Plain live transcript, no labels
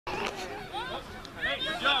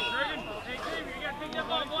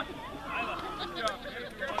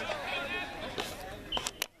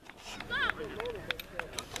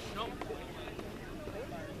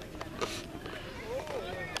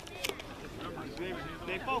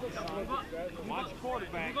Stay focused. Watch the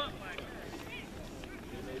quarterback.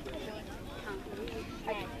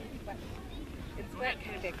 It's wet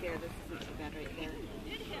kind of back there. This isn't too bad right there.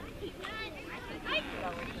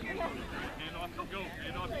 Hand off and go.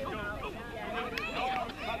 Hand off and go.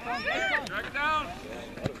 Track it down.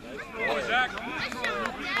 Oh, Zach.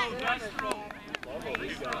 Zach, throw. Come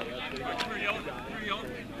here, yellow. Come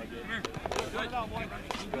here.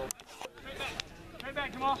 Good. Straight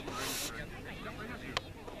back, Jamal.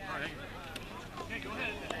 All right. Okay, go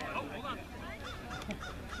ahead. Oh, hold on.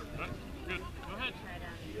 Good. Go ahead.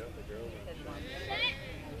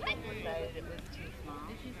 Decided it was too small.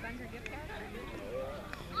 Did she spend her gift card?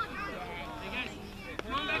 Hey guys,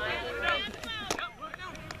 come on back there. Put it down. Yep, put it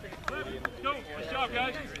down. Go. Nice job,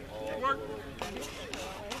 guys. Good work.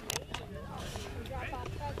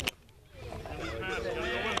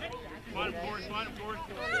 Find him, Forrest. Find him, Forrest.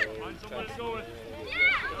 Find somebody to go with.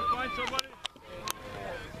 Find somebody.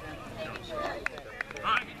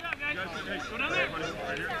 All right, good job, guys. Hey, go down there.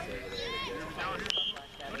 Right here.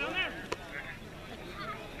 Go down there.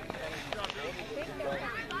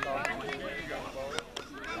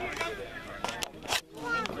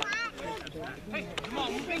 Hey, come on,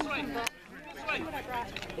 move this way.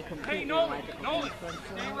 Hey, Nolan,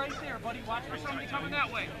 stay right there, buddy. Watch for somebody coming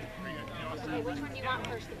that way. Okay, which one do you want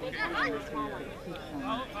first, the big one or the small one?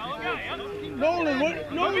 Follow guy, yep. Nolan,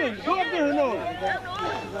 Nolan, go up there, Nolan.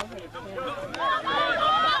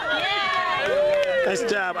 Nice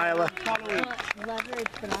job, Isla.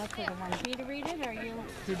 Leverage, but also the one. Me to read it, or you?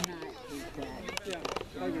 Did not use that.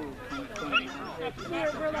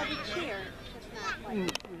 We're allowed to cheer.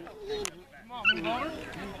 Come on, move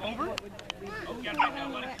over. Oh, get right now,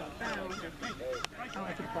 buddy. Oh,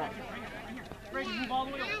 it's a butt. Ready to move all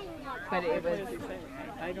the way over. But it was,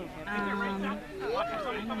 I don't have Watch for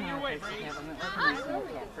somebody coming your way. it wasn't my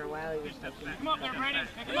Snapchat. For a while he was Come up there, Brandon.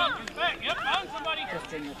 Pick him up. He's back. Yep, found somebody.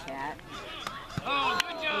 just in the chat. Oh,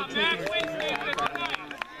 good job, Mac. Wednesday, good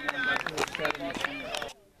night.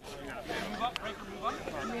 Move up, Breaker, move up.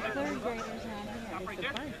 Your third grader's not here. Stop right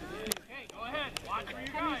there. Okay, go ahead. Watch for your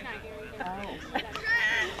guys.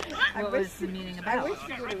 What was the meeting about? I wish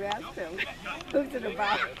you would have asked him. Who's it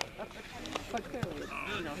about? But clearly,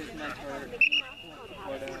 you know, his mentor.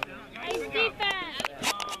 Nice defense!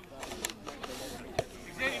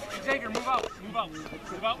 Xavier, move out. Move out.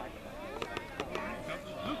 Move out.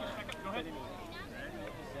 Lucas, go ahead.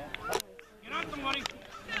 Get on somebody.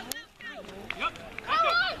 Yep.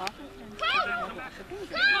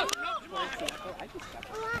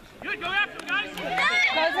 Good, go after him, guys. Go,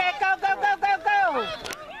 Zach, go, go, go, go, go!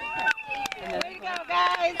 Way to go,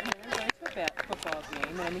 guys! It's a football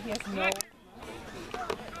game, and he has no...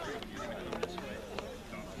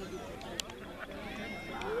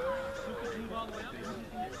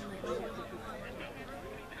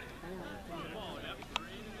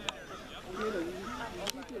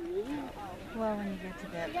 Well, when you get to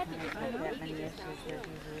that point, like that many issues, there's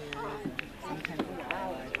usually a reason. Sometimes it's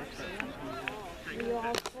all Were you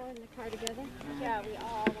all four in the car together? Yeah, we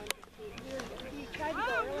all went to see. You tried to go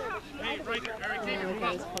earlier, but she Hey, right there. Eric, Xavier, move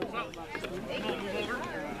out. Move out. Come on, move over.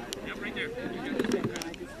 Yep, right there.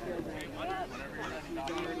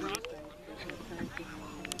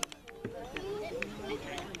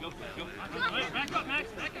 Go. Back up, Max.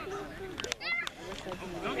 Back up.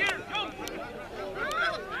 Go get her. Go.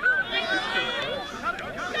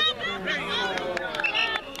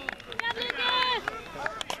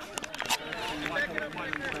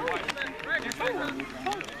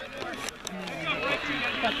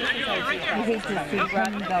 You hate to see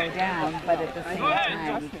one go down, but at the same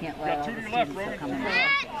time, you can't let all the students come in. As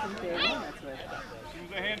soon as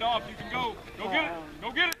they hand off, you can go. Go get it.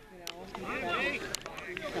 Go get it.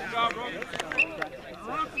 Good job, bro.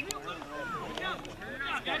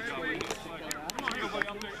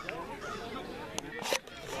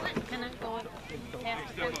 Can I go up half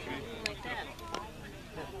the first one like that?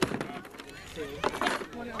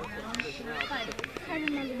 I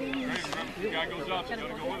remember being The guy goes up, you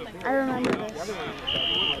gotta go with him. I remember this. Go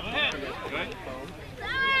ahead. Good.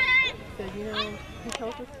 So, you know, he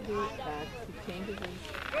told us to do that. He changes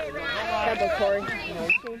his laboratory, you know,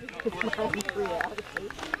 he changes his mind reality.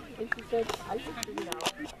 And she said, I just figured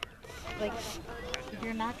out. Like,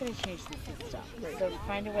 you're not going to change the system, so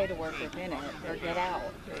find a way to work within it or get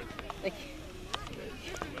out. Like,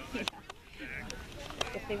 you know,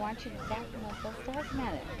 if they want you to document, let's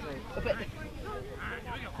document it. But,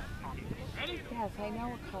 yes, I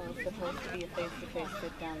know a call is supposed to be a face-to-face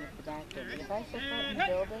sit-down with the doctor, but if I sit foot in the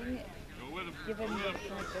building, given the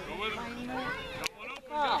current business climate,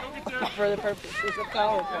 For the purposes of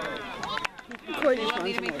PowerPoint. They want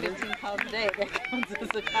me to make 15 calls a day. That counts as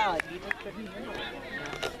a college. You just couldn't handle it.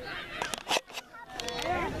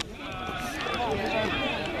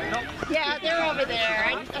 Yeah, they're over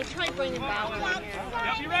there. I tried bringing Bauer in there.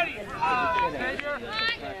 Yep, you ready?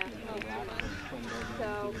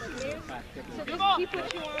 So just keep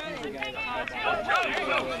what you want.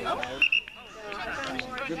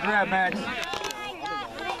 Good grab, Max.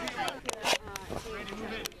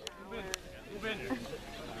 Move in.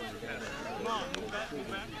 Come on, move back, move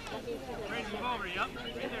back. Brady, move over, yep.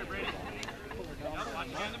 Right there, Brady. Yep, watch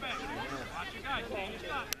your guy in the back. Watch your guy, stay in your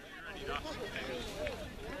spot. You're ready,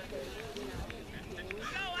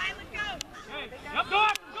 hey, yep, go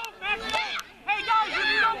after, go, Max, go! Hey, guys, if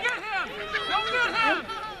you don't get him! Don't get him!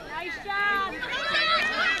 Nice job.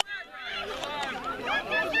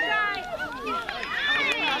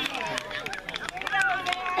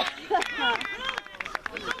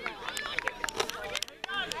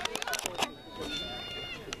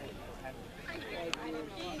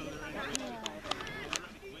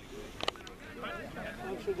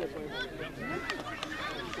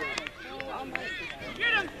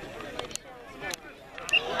 Get him!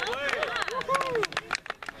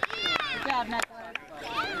 Good job, Matt.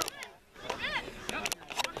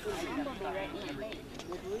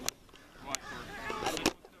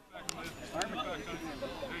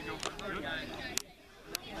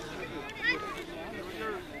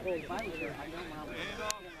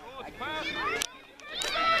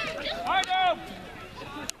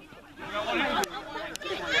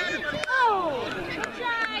 Oh, good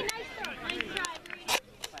try. Nice try. Nice try.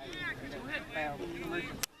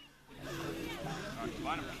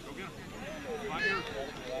 Find him. Go get him. Find yours.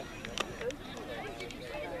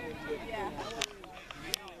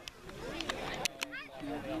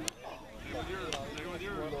 Stay with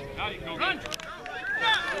yours. Now you can go run.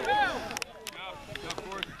 Yeah,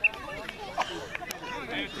 for it.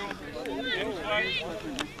 Stay it to him. Get him flag.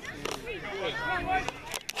 Come on, White.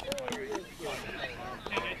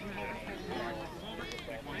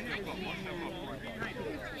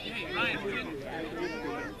 Hey, Ryan, get him.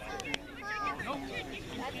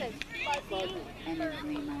 That's a fuzzy. And his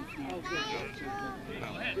name on him.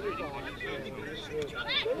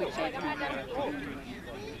 Which I can't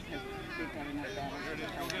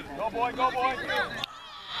Go, boy, go, boy.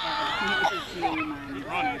 his name on Good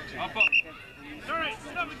run. Up, up. All right,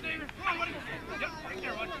 sit up, Xavier. Come on, buddy. Yep, right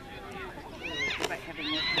there, buddy. by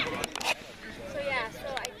having this. So yeah, so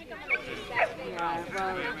I think I'm gonna do Saturday. Yeah,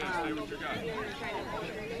 well,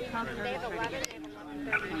 They have 11, they have 11:30.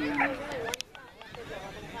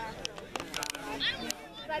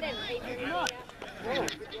 I didn't pay for it yet. Go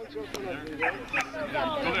there, Nick, go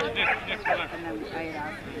there. And then I had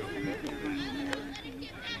asked this to make it a room.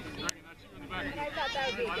 I thought that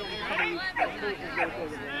would be a good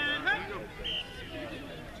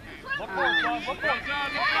Look for it, John. Look for it, John.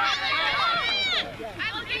 Look for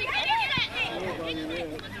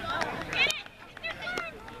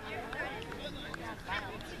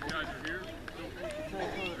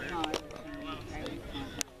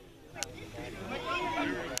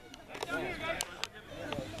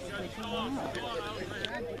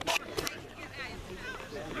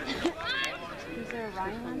Is there a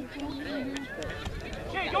Ryan on the team?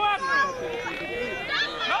 Okay, go after it.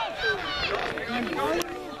 Go.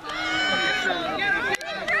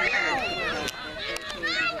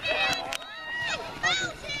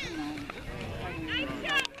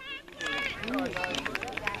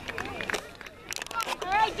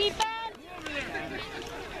 All right, defense.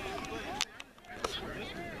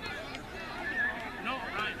 No,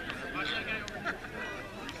 Ryan. Watch that guy over here.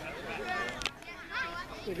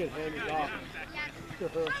 They get handed off.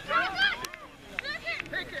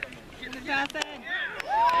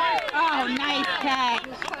 Oh, nice catch.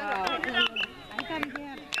 Oh, I gotta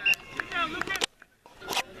get it. Sit down, look at it.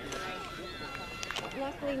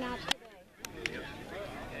 Luckily not today.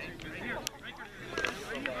 Right here, right there.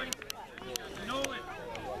 Right here, buddy. Nolan.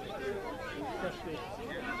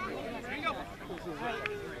 There you go. Go ahead.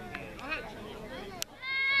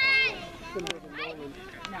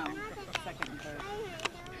 No, second and third.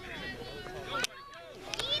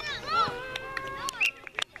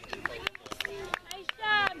 Nice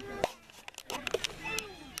job.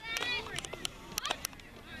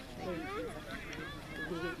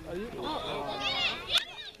 Are you?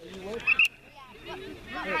 Are you what?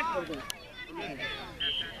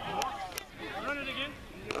 Run it again.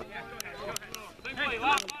 Same play,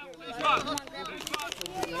 lock, same spot. Same spot.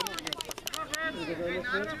 Is it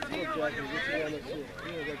on the field? Oh, Jackie, this is on the field.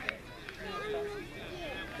 Yeah,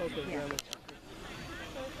 that's okay, damn it.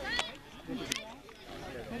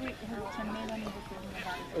 Tim made any decision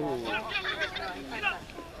about his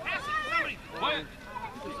What?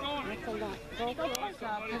 Who's going? It's a lot. Go, go, go. Put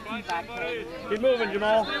some vodka in. Keep moving,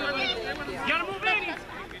 Jamal. You gotta move in.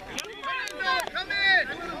 Come in.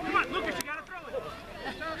 Come on, Lucas, you gotta throw it.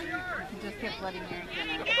 Just get Bloody Mary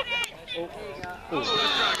dinner. Oh, let's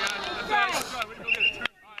try, guys. Let's try.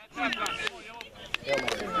 Let's try. We can go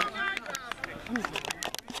get a turn. All right, that's time.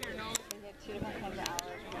 They have 2 different kinds of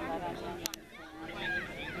hours for red onion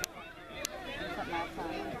and something else on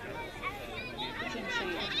it. Kimchi,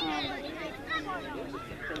 it's good.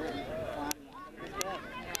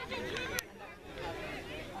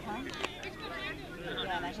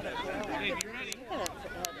 Yeah, and I should have clear one. Dave, you ready? You could have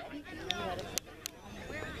had anything. You had it.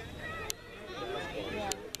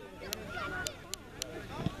 Yeah.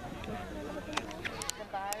 The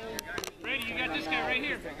bar is Brady, you got this guy right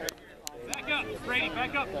here. Back up. Brady,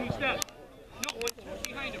 back up 2 steps. No, what's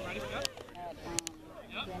behind him, ready? Yep.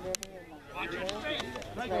 at Grand River and Watch like your Zero. face.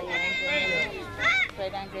 It's right on Grand River. It's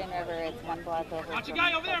right on Grand River. It's 1 block over. Watch a from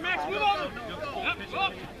guy over there, Max. South Move Plaza. over. Yep, go.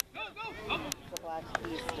 Go, go. Up. It's a block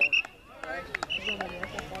east of.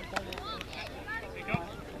 Pick up.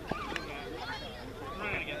 We're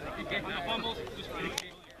not gonna get it. No fumbles.